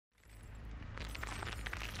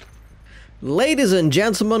Ladies and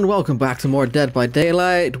gentlemen, welcome back to more Dead by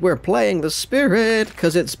Daylight. We're playing the Spirit,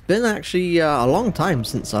 because it's been actually a long time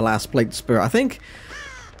since I last played Spirit. I think,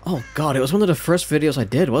 oh god, it was one of the first videos I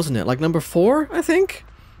did, wasn't it? Like number 4, I think?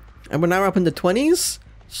 And we're now up in the 20s,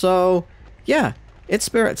 so yeah, it's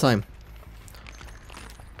Spirit time.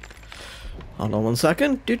 Hold on one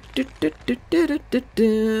second. Would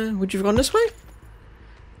you have gone this way?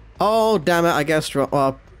 Oh, damn it, I guessed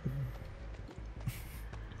wrong.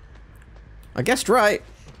 I guessed right.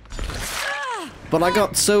 But I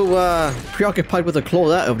got so preoccupied with the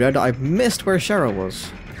Claudette over there that I missed where Cheryl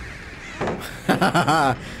was.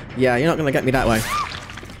 Yeah, you're not gonna get me that way.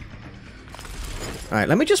 Alright,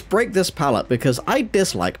 let me just break this pallet because I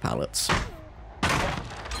dislike pallets.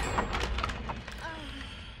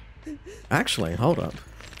 Actually, hold up.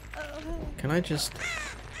 Can I just...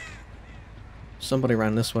 Somebody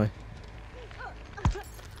ran this way.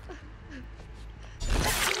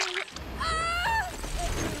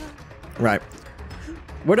 Right.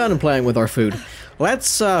 We're done playing with our food.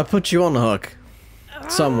 Let's put you on the hook.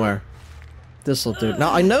 Somewhere. This'll do.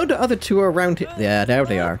 Now, I know the other two are around here. Yeah, there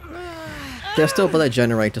they are. They're still by the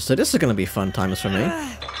generator, so this is going to be fun times for me.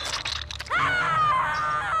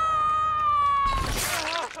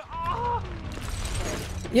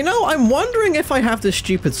 You know, I'm wondering if I have the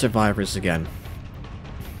stupid survivors again.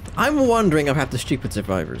 I'm wondering if I have the stupid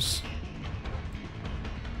survivors.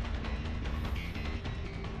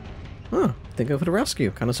 Huh, they go for the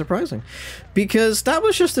rescue. Kind of surprising. Because that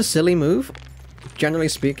was just a silly move, generally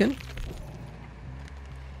speaking.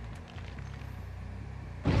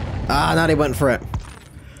 Ah, now they went for it.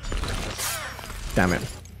 Damn it.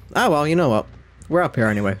 Ah, well, you know what? We're up here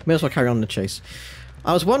anyway. May as well carry on the chase.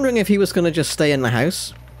 I was wondering if he was going to just stay in the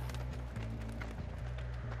house.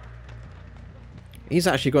 He's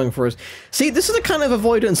actually going for his... See, this is the kind of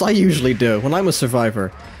avoidance I usually do when I'm a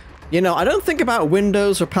survivor. You know, I don't think about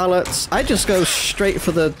windows or pallets. I just go straight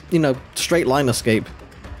for the, you know, straight line escape.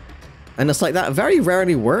 And it's like that very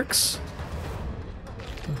rarely works.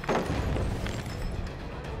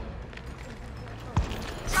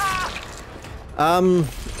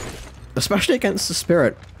 Especially against the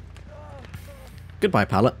Spirit. Goodbye,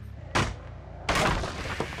 pallet.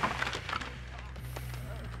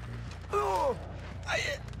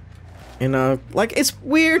 You know, like, it's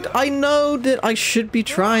weird. I know that I should be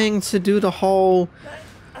trying to do the whole,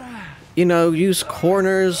 you know, use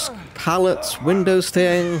corners, pallets, windows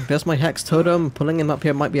thing. There's my hex totem. Pulling him up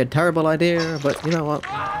here might be a terrible idea, but you know what?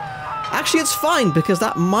 Actually, it's fine, because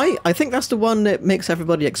that might... I think that's the one that makes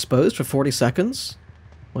everybody exposed for 40 seconds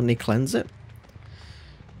when they cleanse it.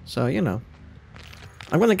 So, you know.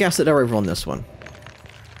 I'm going to guess that they're over on this one.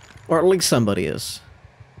 Or at least somebody is.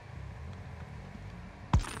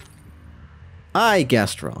 I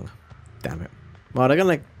guessed wrong. Damn it. Well, they're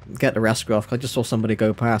gonna get the rescue off, 'cause I just saw somebody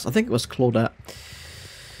go past. I think it was Claudette.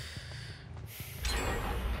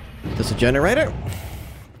 There's a generator.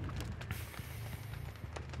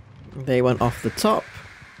 They went off the top.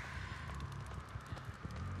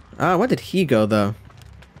 Ah, where did he go, though?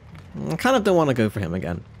 I kind of don't want to go for him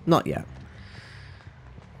again. Not yet.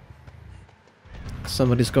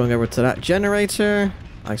 Somebody's going over to that generator.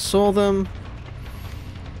 I saw them.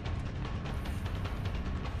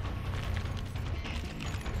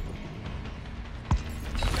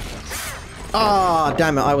 Ah,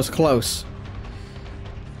 damn it, I was close.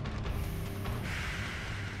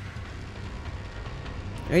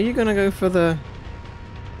 Are you gonna go for the...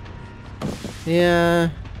 Yeah.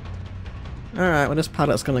 Alright, well this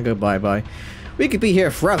pallet's gonna go bye-bye. We could be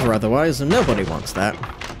here forever otherwise, and nobody wants that.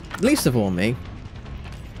 Least of all me.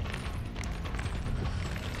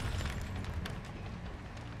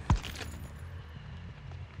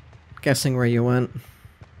 Guessing where you went.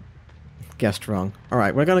 Guessed wrong.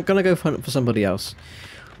 Alright, we're gonna go hunt for somebody else.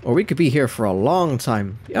 Or we could be here for a long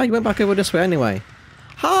time. Yeah, you went back over this way anyway.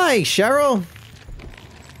 Hi, Cheryl!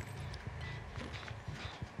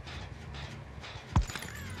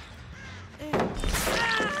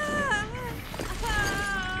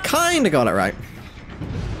 Kinda got it right.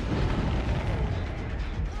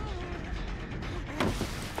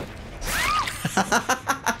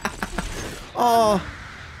 Oh.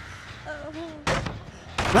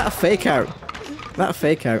 That fake out. That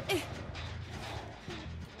fake out.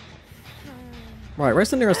 Right, where's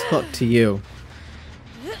the nearest hook to you?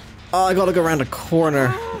 Oh, I gotta go around a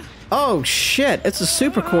corner. Oh, shit. It's a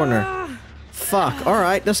super corner. Fuck.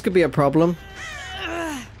 Alright, this could be a problem.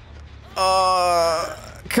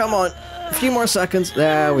 Come on. A few more seconds.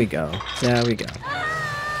 There we go. There we go.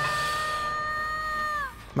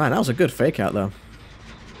 Man, that was a good fake out, though.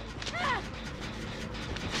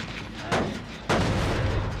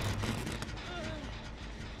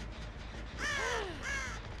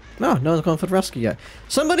 No, no one's gone for the rescue yet.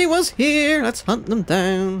 Somebody was here! Let's hunt them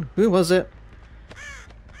down. Who was it?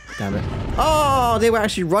 Damn it. Oh, they were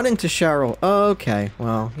actually running to Cheryl. Okay,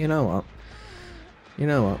 well, you know what? You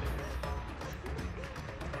know what?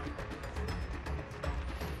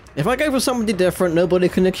 If I go for somebody different, nobody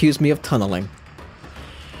can accuse me of tunneling.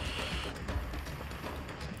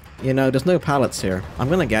 You know, there's no pallets here. I'm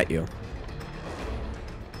gonna get you.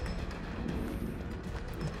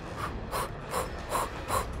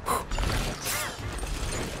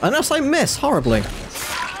 Unless I miss horribly.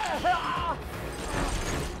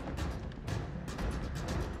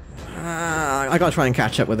 I gotta try and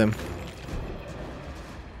catch up with him.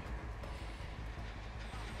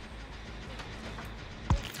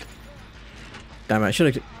 Damn it, I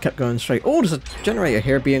should have kept going straight. Oh, there's a generator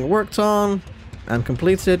here being worked on and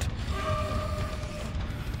completed.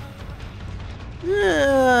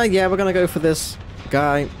 Yeah, we're gonna go for this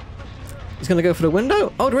guy. He's gonna go for the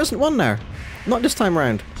window? Oh, there isn't one there. Not this time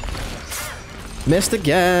round. Missed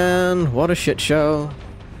again. What a shit show.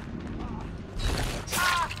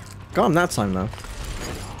 Got him that time though.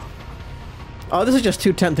 Oh, this is just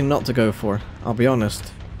too tempting not to go for. I'll be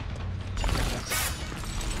honest.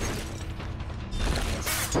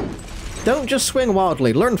 Don't just swing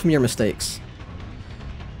wildly. Learn from your mistakes.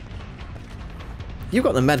 You've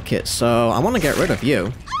got the medkit, so I want to get rid of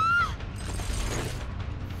you.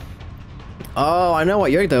 Oh, I know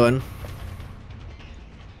what you're doing.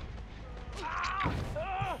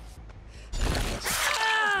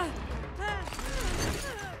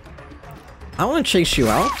 I want to chase you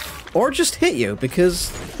out, or just hit you,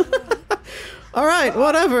 because... Alright,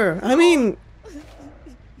 whatever. I mean...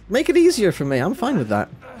 Make it easier for me, I'm fine with that.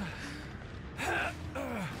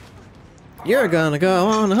 You're gonna go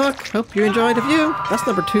on a hook. Hope you enjoyed the view. That's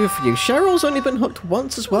number 2 for you. Cheryl's only been hooked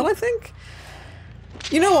once as well, I think?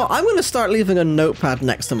 You know what? I'm gonna start leaving a notepad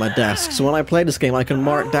next to my desk, so when I play this game I can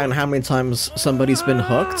mark down how many times somebody's been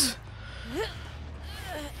hooked.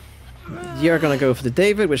 You're gonna go for the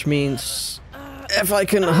David, which means... If I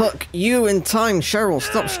can hook you in time, Cheryl,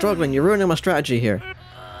 stop struggling. You're ruining my strategy here.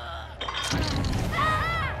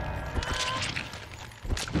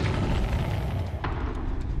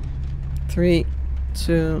 Three,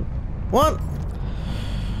 2, 1.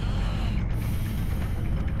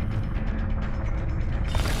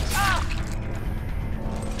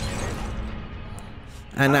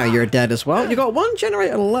 And now you're dead as well. You got 1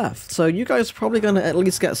 generator left, so you guys are probably gonna at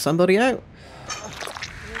least get somebody out.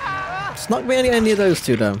 It's not gonna be any of those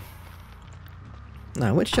two though.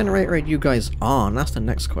 Now, which generator are you guys on? That's the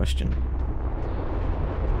next question.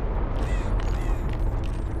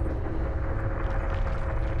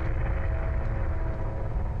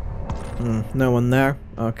 No one there.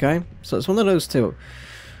 Okay, so it's one of those two.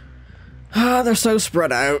 Ah, they're so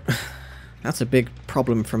spread out. That's a big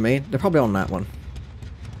problem for me. They're probably on that one.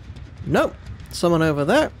 Nope. Someone over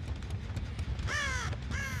there.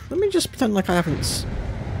 Let me just pretend like I haven't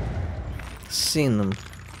seen them.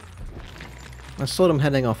 I saw them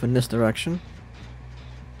heading off in this direction.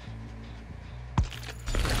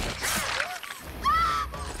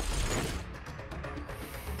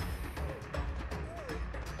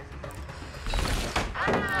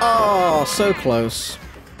 Oh, so close.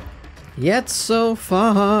 Yet so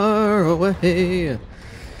far away. Are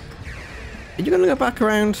you gonna go back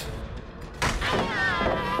around?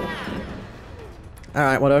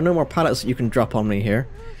 Alright, well there are no more pallets that you can drop on me here.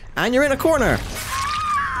 And you're in a corner!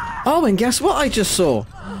 Oh, and guess what I just saw?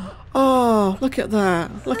 Oh, look at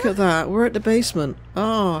that. Look at that. We're at the basement.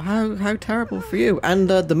 Oh, how terrible for you. And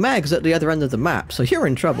the Meg's at the other end of the map, so you're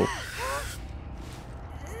in trouble.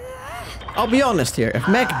 I'll be honest here, if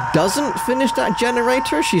Meg doesn't finish that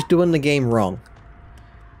generator, she's doing the game wrong.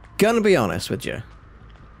 Gonna be honest with you.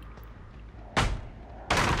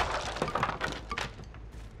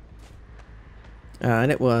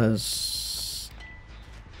 And it was...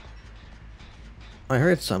 I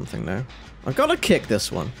heard something there. I've got to kick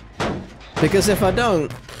this one. Because if I don't,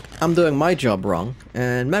 I'm doing my job wrong.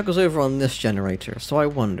 And Meg was over on this generator, so I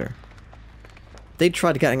wonder. They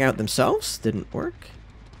tried getting out themselves, didn't work.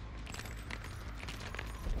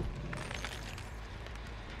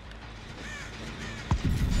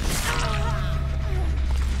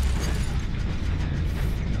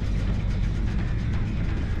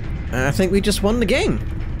 And I think we just won the game.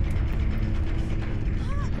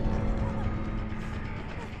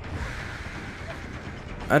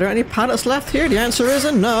 Are there any pallets left here? The answer is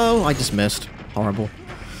a no. I just missed. Horrible.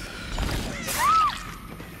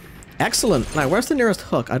 Excellent. Now, where's the nearest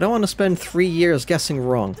hook? I don't want to spend 3 years guessing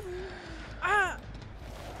wrong.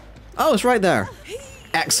 Oh, it's right there.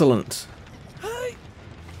 Excellent.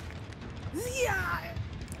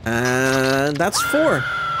 And that's 4.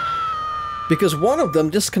 Because one of them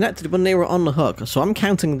disconnected when they were on the hook. So I'm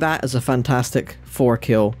counting that as a fantastic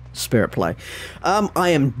 4-kill spirit play. I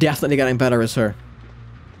am definitely getting better as her.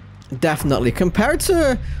 Definitely. Compared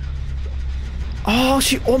to... Oh,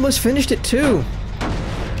 she almost finished it too.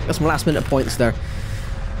 That's my last minute points there.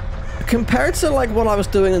 Compared to like what I was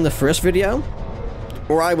doing in the first video,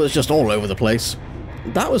 where I was just all over the place,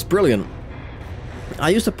 that was brilliant. I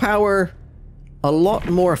used the power a lot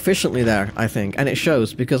more efficiently there, I think, and it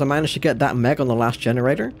shows because I managed to get that meg on the last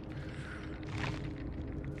generator.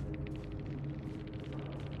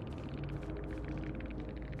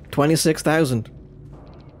 $26,000.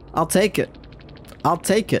 I'll take it. I'll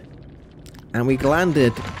take it. And we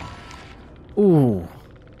landed. Ooh.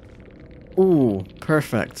 Ooh,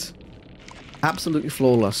 perfect. Absolutely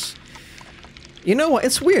flawless. You know what?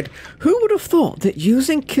 It's weird. Who would have thought that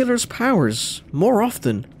using Killer's powers more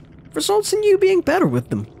often results in you being better with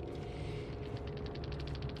them?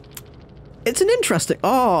 It's an interesting...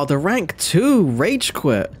 Oh, the rank 2 rage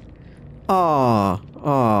quit. F's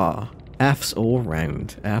all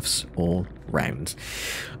round. F's all round.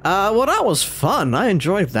 Well, that was fun. I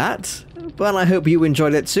enjoyed that. But I hope you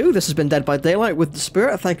enjoyed it too. This has been Dead by Daylight with the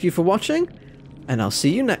Spirit. Thank you for watching, and I'll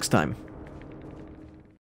see you next time.